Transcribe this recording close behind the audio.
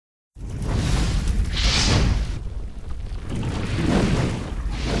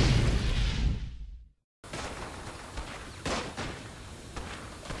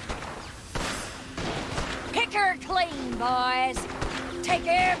clean, boys. Take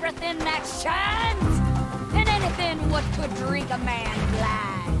everything that shines, and anything what could drink a man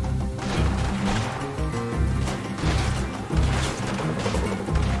blind.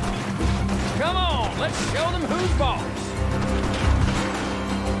 Come on, let's show them who's boss.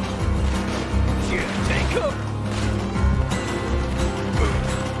 Yeah, take cover.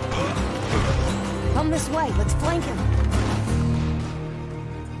 Come this way, let's flank him.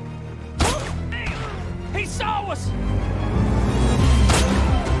 He saw us!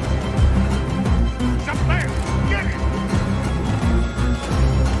 He's up there! Get him!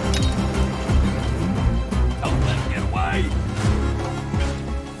 Don't let him get away!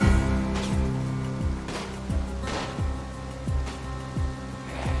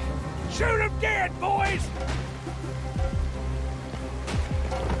 Shoot him dead, boys!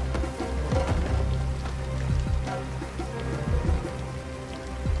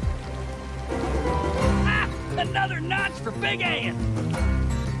 Another notch for Big Ann!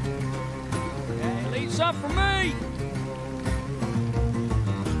 Hey, leave some for me!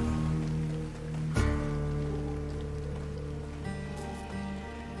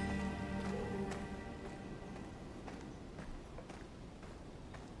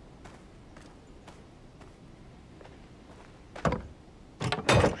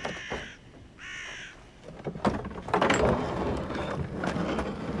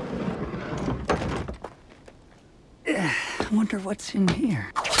 I wonder what's in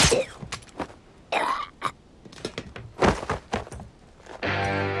here.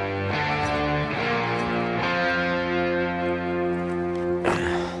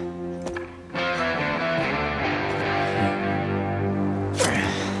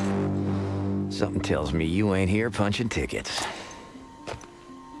 Something tells me you ain't here punching tickets.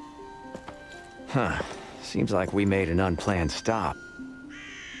 Huh. Seems like we made an unplanned stop.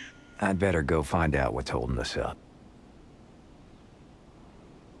 I'd better go find out what's holding us up.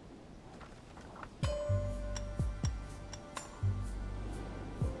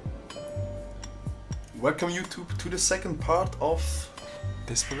 Welcome YouTube to the second part of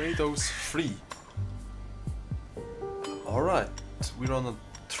Desperados 3. Alright, we're on a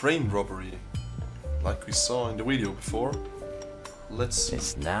train robbery, like we saw in the video before. Let's see.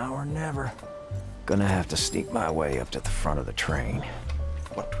 It's now or never. Gonna have to sneak my way up to the front of the train.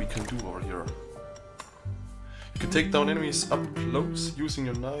 What we can do over here. You can take down enemies up close using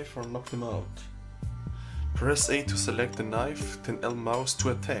your knife or knock them out. Press A to select the knife, then L mouse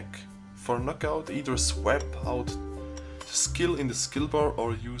to attack. For knockout, either swap out the skill in the skill bar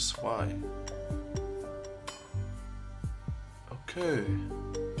or use Y. Okay.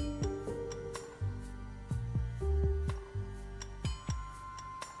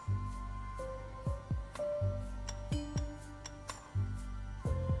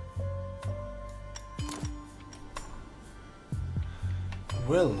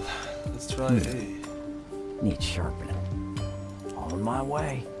 Well, let's try A. Need sharpening. On my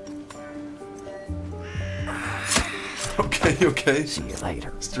way. Okay, okay. See you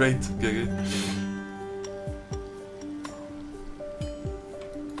later. Straight, okay.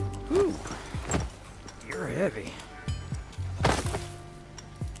 Whew. You're heavy.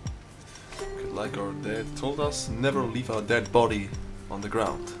 Like our dad told us, never leave our dead body on the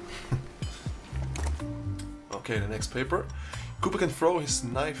ground. Okay, the next paper. Cooper can throw his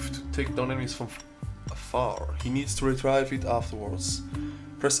knife to take down enemies from afar. He needs to retrieve it afterwards.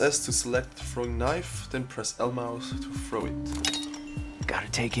 Press S to select the throwing knife, then press L mouse to throw it. Gotta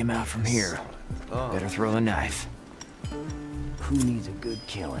take him out from here. Ah. Better throw the knife. Who needs a good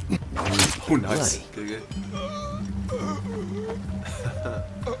killing? Oh, nice. Okay, okay.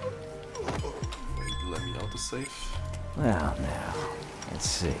 Wait, let me autosave. Well, now, let's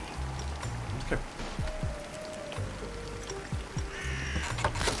see. Okay.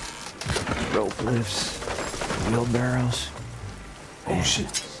 Rope lifts, wheelbarrows. Oh Man,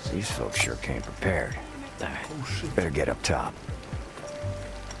 shit. These folks sure came prepared. Oh shit. Better get up top.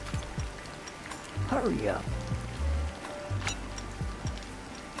 Hurry up.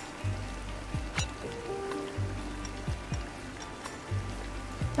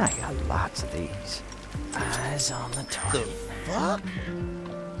 I got lots of these. Eyes on the target. Fuck?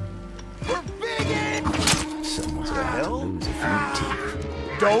 We're big in! Someone's gonna lose a few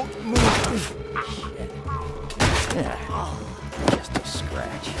teeth. Don't move! Yeah, just a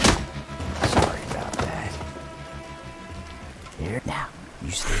scratch. Sorry about that. Here, now,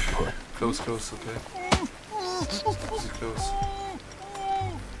 you stay put. Close, close, okay. Easy close.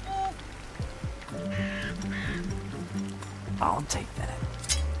 I'll take that.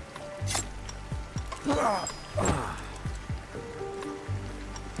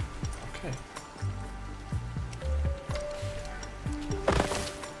 Okay.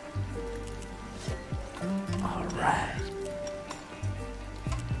 right.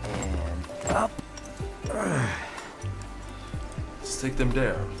 And up. Let's take them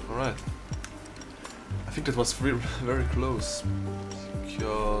there. Alright. I think that was very close.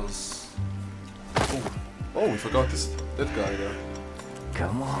 Because... Oh, we forgot that guy there.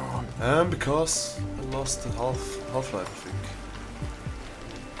 Come on. And because I lost the Half-Life, I think.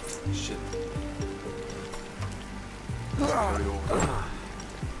 Shit. Let's carry over. Alright.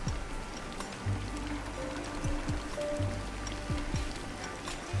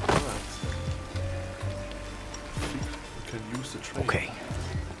 I think we can use the train. Okay.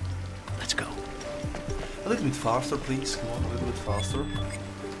 Let's go. A little bit faster, please. Come on, a little bit faster.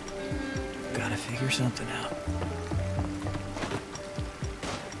 Gotta figure something out.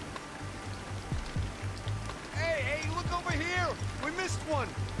 Hey, look over here! We missed one!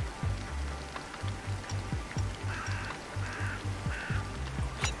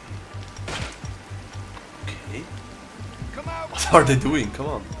 Okay. Come out! What are they doing? Come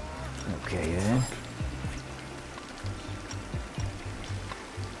on. Okay, then.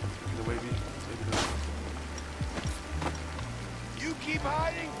 Maybe You keep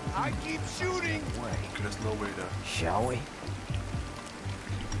hiding, I keep shooting! okay, there's no way there. Shall we?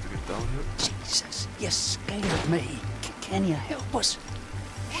 Need to get down here. Jesus, you scared me. Can you help us?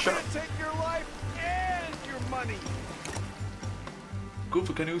 We're gonna take your life and your money!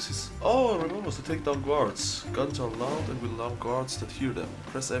 Cooper can use his... Oh, remember to take down guards. Guns are loud and will alarm guards that hear them.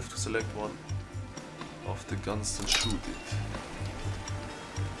 Press F to select one of the guns and shoot it.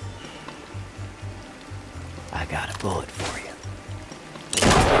 I got a bullet for you.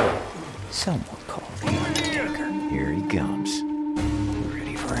 Someone called the Undertaker. Here he comes.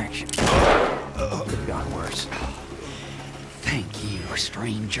 Ready for action. Could have gone worse. Thank you,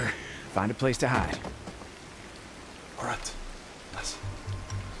 stranger. Find a place to hide. Alright. Nice.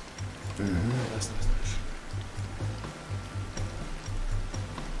 Nice.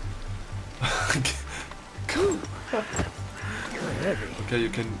 Cool. You're heavy. Okay, you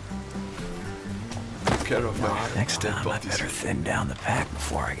can take care of my Next dead time, I bodies. better thin down the pack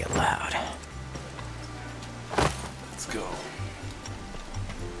before I get loud. Let's go.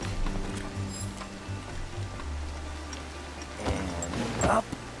 And up.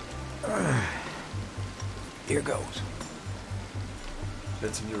 Here goes.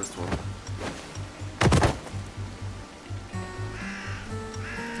 That's the nearest one.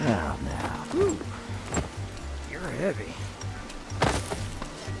 Oh, now. Whew. You're heavy.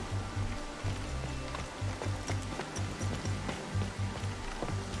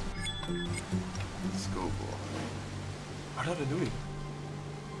 Let's go, boy. What are they doing?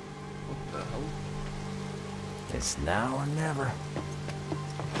 What the hell? It's now or never.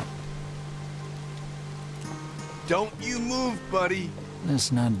 Don't you move, buddy!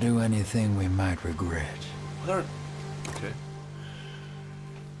 Let's not do anything we might regret. What are... Okay.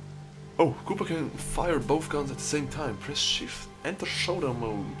 Oh, Cooper can fire both guns at the same time. Press shift. Enter showdown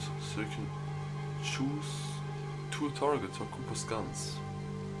mode. So you can choose two targets for Cooper's guns.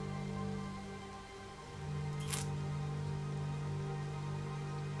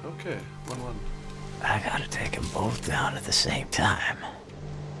 Okay, 1-1. I gotta take them both down at the same time.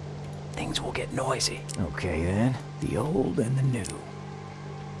 Things will get noisy. Okay, then. The old and the new.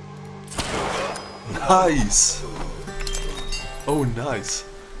 Nice! Oh, nice.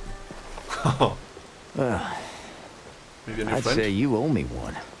 Well, Maybe a new I'd friend? say you owe me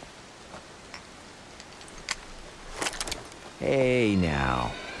one. Hey,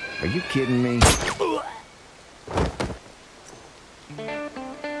 now. Are you kidding me?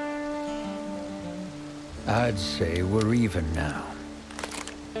 I'd say we're even now.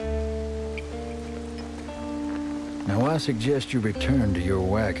 Now, I suggest you return to your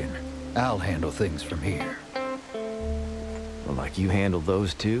wagon. I'll handle things from here. Well, like you handled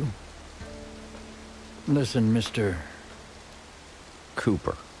those two? Listen, Mr.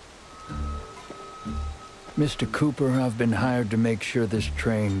 Cooper. Mr. Cooper, I've been hired to make sure this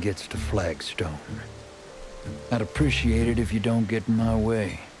train gets to Flagstone. I'd appreciate it if you don't get in my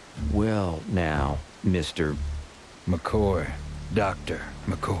way. Well, now, Mr. McCoy. Dr.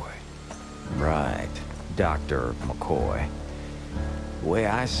 McCoy. Right, Dr. McCoy. The way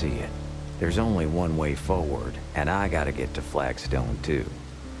I see it, there's only one way forward, and I gotta get to Flagstone, too.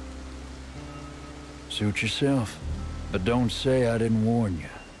 Suit yourself. But don't say I didn't warn you.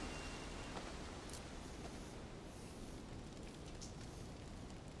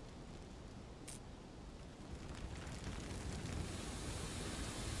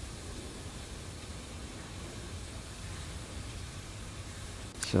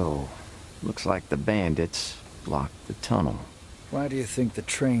 So, looks like the bandits blocked the tunnel. Why do you think the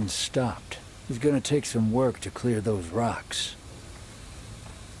train stopped? It's gonna take some work to clear those rocks.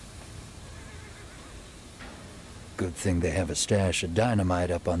 Good thing they have a stash of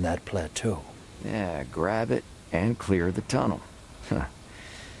dynamite up on that plateau. Yeah, grab it and clear the tunnel. Huh.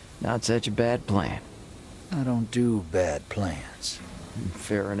 Not such a bad plan. I don't do bad plans.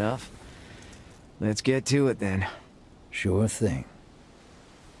 Fair enough. Let's get to it then. Sure thing.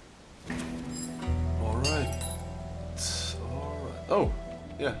 Alright. Oh,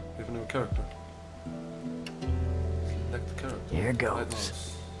 yeah, we have a new character. Select the character. Here Right goes.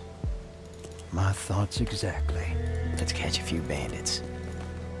 mouse. My thoughts exactly. Let's catch a few bandits.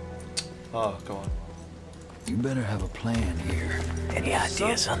 Ah, come on. You better have a plan here. Any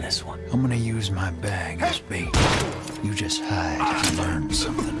ideas on this one? I'm gonna use my bag as bait. You just hide and learn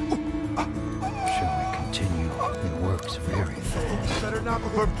something. Shall we continue? It works very fast. Better not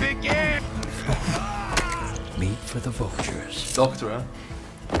for big air. Meat for the vultures. Doctor, huh?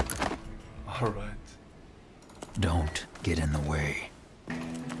 Alright. Don't get in the way.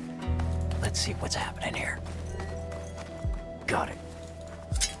 Let's see what's happening here. Got it.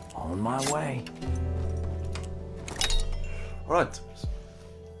 On my way. Alright.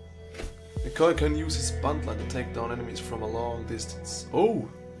 McCoy can use his buntline to take down enemies from a long distance. Oh,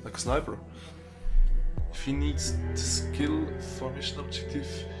 like a sniper. If he needs the skill for mission objective,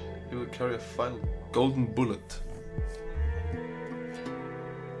 he will carry a final golden bullet.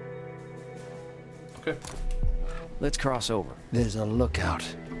 Okay. Let's cross over. There's a lookout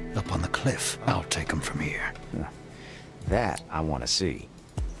up on the cliff. I'll take them from here. That I want to see.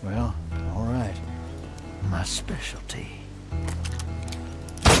 Well, all right. My specialty.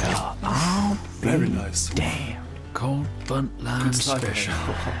 Oh, Very nice. damn. Cold bunt line Good sniper. special.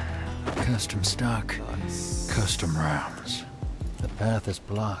 Custom stock. Nice. Custom rounds. The path is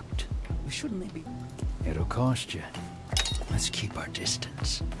blocked. Shouldn't they be? It'll cost you. Let's keep our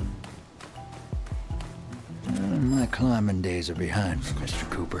distance. My climbing days are behind me, Mr.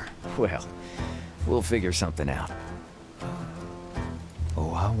 Cooper. Well, we'll figure something out.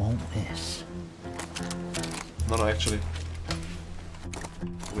 Oh, I won't miss. No, actually.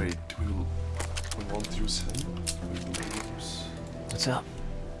 Wait, we won't use him. We will use What's up?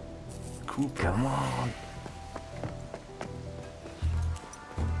 Cooper. Come on.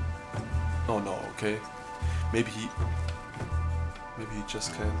 Oh no, okay. Maybe he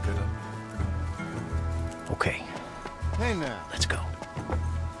just can't get up. Okay, Hey now. let's go.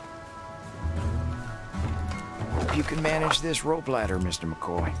 Hope you can manage this rope ladder, Mr.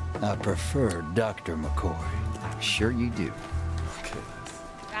 McCoy. I prefer Dr. McCoy. I'm sure you do. Okay.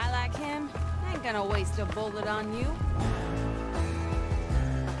 Guy like him ain't gonna waste a bullet on you.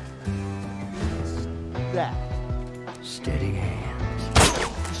 That. Steady hands.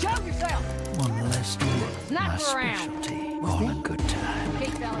 Show yourself! One less to work. My Sniper round. specialty. All in good time.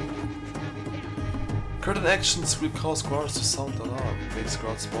 Okay, fellas. Current actions will cause guards to sound alarm. Makes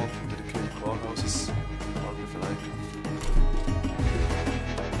guards spawn from dedicated guardhouses. Or with an icon.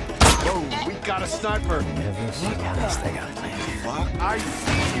 Whoa, we got a sniper. Never see This they got planned here. I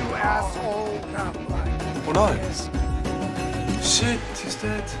see you, asshole. Oh no! Shit, he's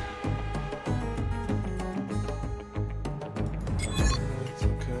dead.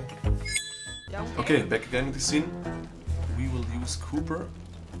 Okay, back again in the scene. We will use Cooper.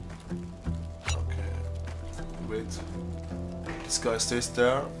 Okay. Wait. This guy stays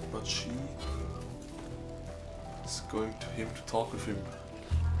there, but she is going to him to talk with him.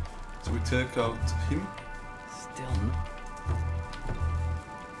 So we take out him. Still.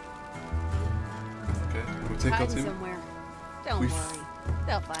 Okay, we take out Hiding him. somewhere. Don't We've- worry.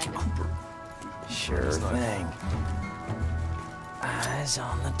 They'll find him. Cooper. Sure Nice knife. thing. Eyes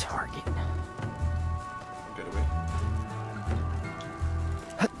on the target. Get away.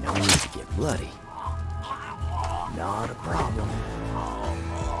 No need to get bloody. Not a problem.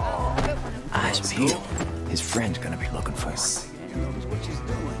 Eyes peeled. His friend's gonna be looking for him.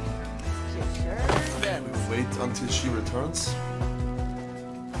 We wait until she returns.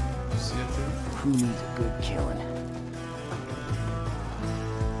 See it there? Who needs a good killing?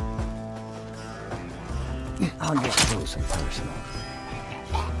 I'll get close and personal.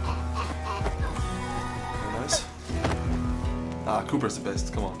 Very nice. Ah, Cooper's the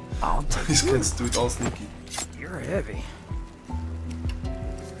best, come on. I'll take These kids do it all sneaky. You're heavy.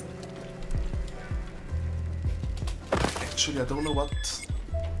 Actually, I don't know what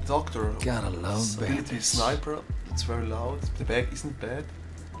doctor. Gotta love ability bandits. sniper. It's very loud. The bag isn't bad.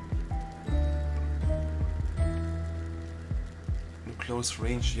 In close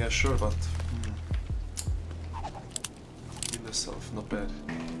range, yeah, sure, but heal yourself, not bad.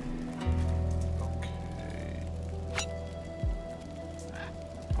 Okay.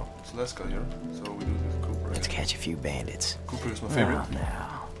 But So let's go here. So we do it with Cooper. Let's catch a few bandits. Cooper is my favorite.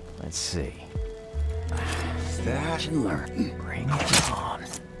 Now, let's see. Watch and learn. Bring it on.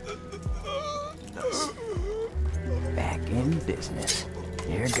 Back in business.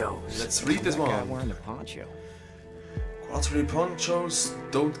 Here goes. Let's read this one. Wearing the poncho. Quarterly ponchos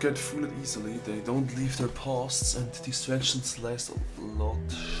don't get fooled easily. They don't leave their pasts, and distractions last a lot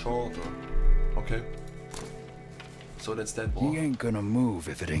shorter. Okay. So that's that He one. ain't gonna move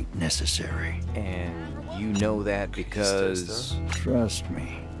if it ain't necessary. And you know that because... Trust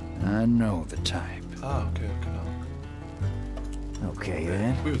me, I know the type. Ah, okay, now. Okay,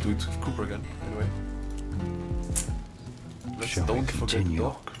 then. We will do it with Cooper again, anyway. Let's Shall we don't forget continue?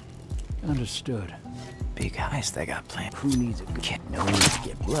 Doc. Understood. Big heist they got planned. Who needs a good cat? No need to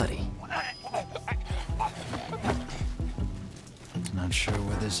get bloody. Not sure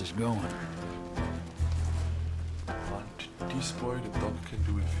where this is going. And this boy, the dog can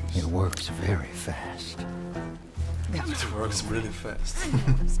do it. It works very fast. It works really fast.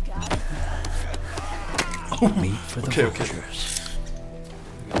 Meat for the Okay. vultures.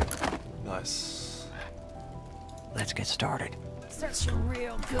 Nice. Let's get started. Searching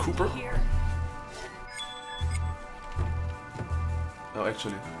real good Cooper? here. No,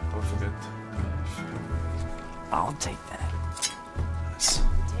 actually, don't forget. I'll take that. Nice.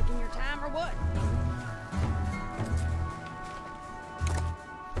 Taking your time or what?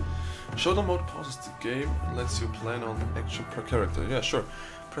 Showdown mode pauses the game and lets you plan on action per character. Yeah, sure.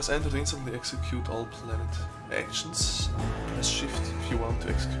 Press enter to instantly execute all planet actions. Press shift if you want to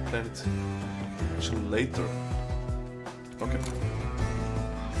execute planet action later. Okay.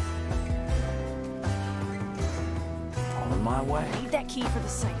 On my way. Need that key for the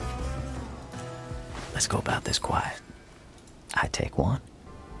safe. Let's go about this quiet. I take one,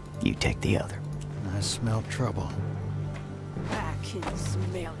 you take the other. I smell trouble. I can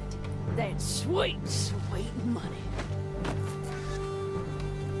smell it. That sweet, sweet money.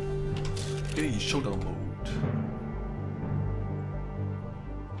 Okay, showdown mode.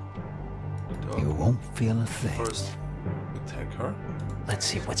 You won't feel a thing. First, attack her. Let's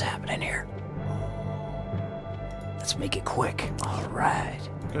see what's happening here. Let's make it quick. All right.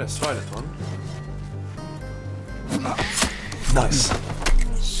 Okay, let's try that one. Nice.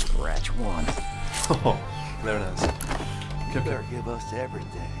 Scratch one. Very nice. Okay, okay. Give us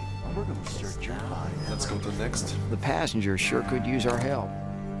everything. We're gonna search your body. Let's go to the next. The passenger sure could use our help.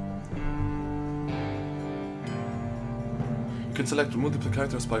 You can select multiple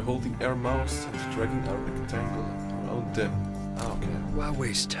characters by holding air mouse and dragging a rectangle around them. Ah, okay. Why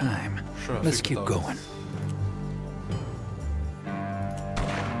waste time? Sure, I Let's figured keep it out. going.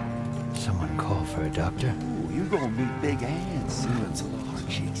 Someone call for a doctor? Ooh, you're gonna meet big hands soon. That's a lot.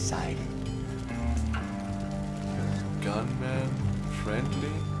 Aren't you excited? Gunman, friendly,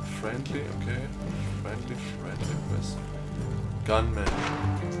 okay. Friendly, quest. Gunman.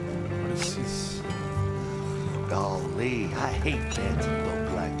 What is this? Golly, I hate fancy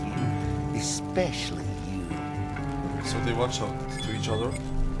folk like you. Especially you. So they watch out to each other.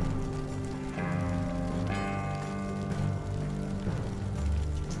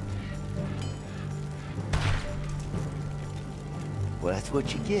 Well, that's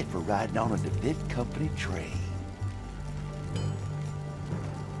what you get for riding on a DeVitt Company train.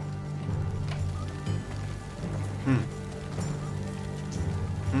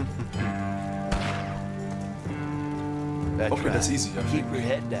 That's Okay, right. that's easy, I Keep think. your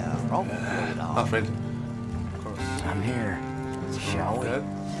head down. Wrong with it Ah, on. friendly. Of course. I'm here. Shall we?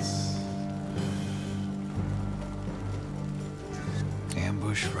 That's...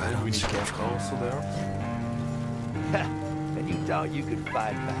 Ambush right And on we need schedule. Kafka also there. And you thought you could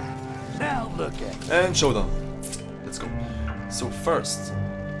fight back. Now look at you. And showdown. Let's go. So first,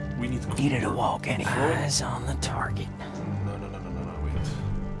 we need Cooper. Needed a walk any. Throw- Eyes on the target. No, wait.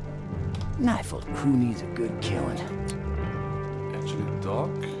 Knifled. Who needs a good killing? Actually, Doc.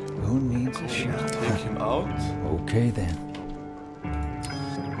 Who needs a Take shot? him out. Okay then.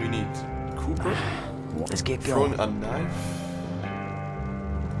 We need Cooper. Let's get Throwing going. a knife.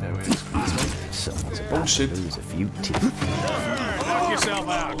 Yeah, wait. This one. Someone's Oh, about to shit. lose a few teeth. Knock yourself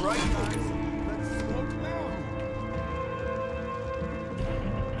out. Okay,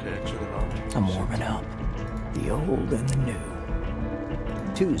 actually not. I'm warming up. The old and the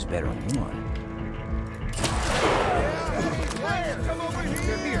new. Two's better than one.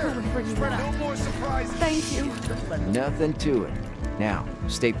 No more surprises. Thank you. Nothing to it. Now,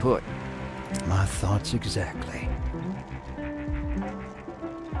 stay put. My thoughts exactly.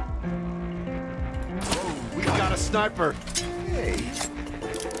 We got a sniper. Hey,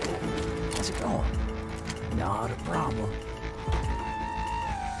 How's it going? Not a problem.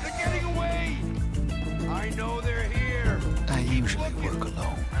 getting away! I know they're here! I usually work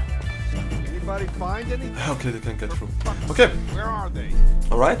alone. Anybody find any? Okay, they can't get through. Okay. Where are they?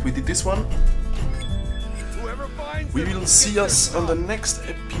 Alright, we did this one. Whoever finds We them, will get see their us on the next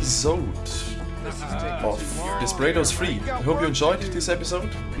episode of Desperados 3. I hope you enjoyed this episode.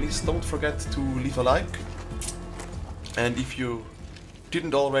 Please don't forget to leave a like. And if you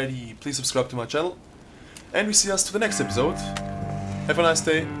didn't already, please subscribe to my channel. And we see us to the next episode. Have a nice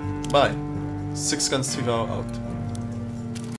day. Bye. Six Guns GU out.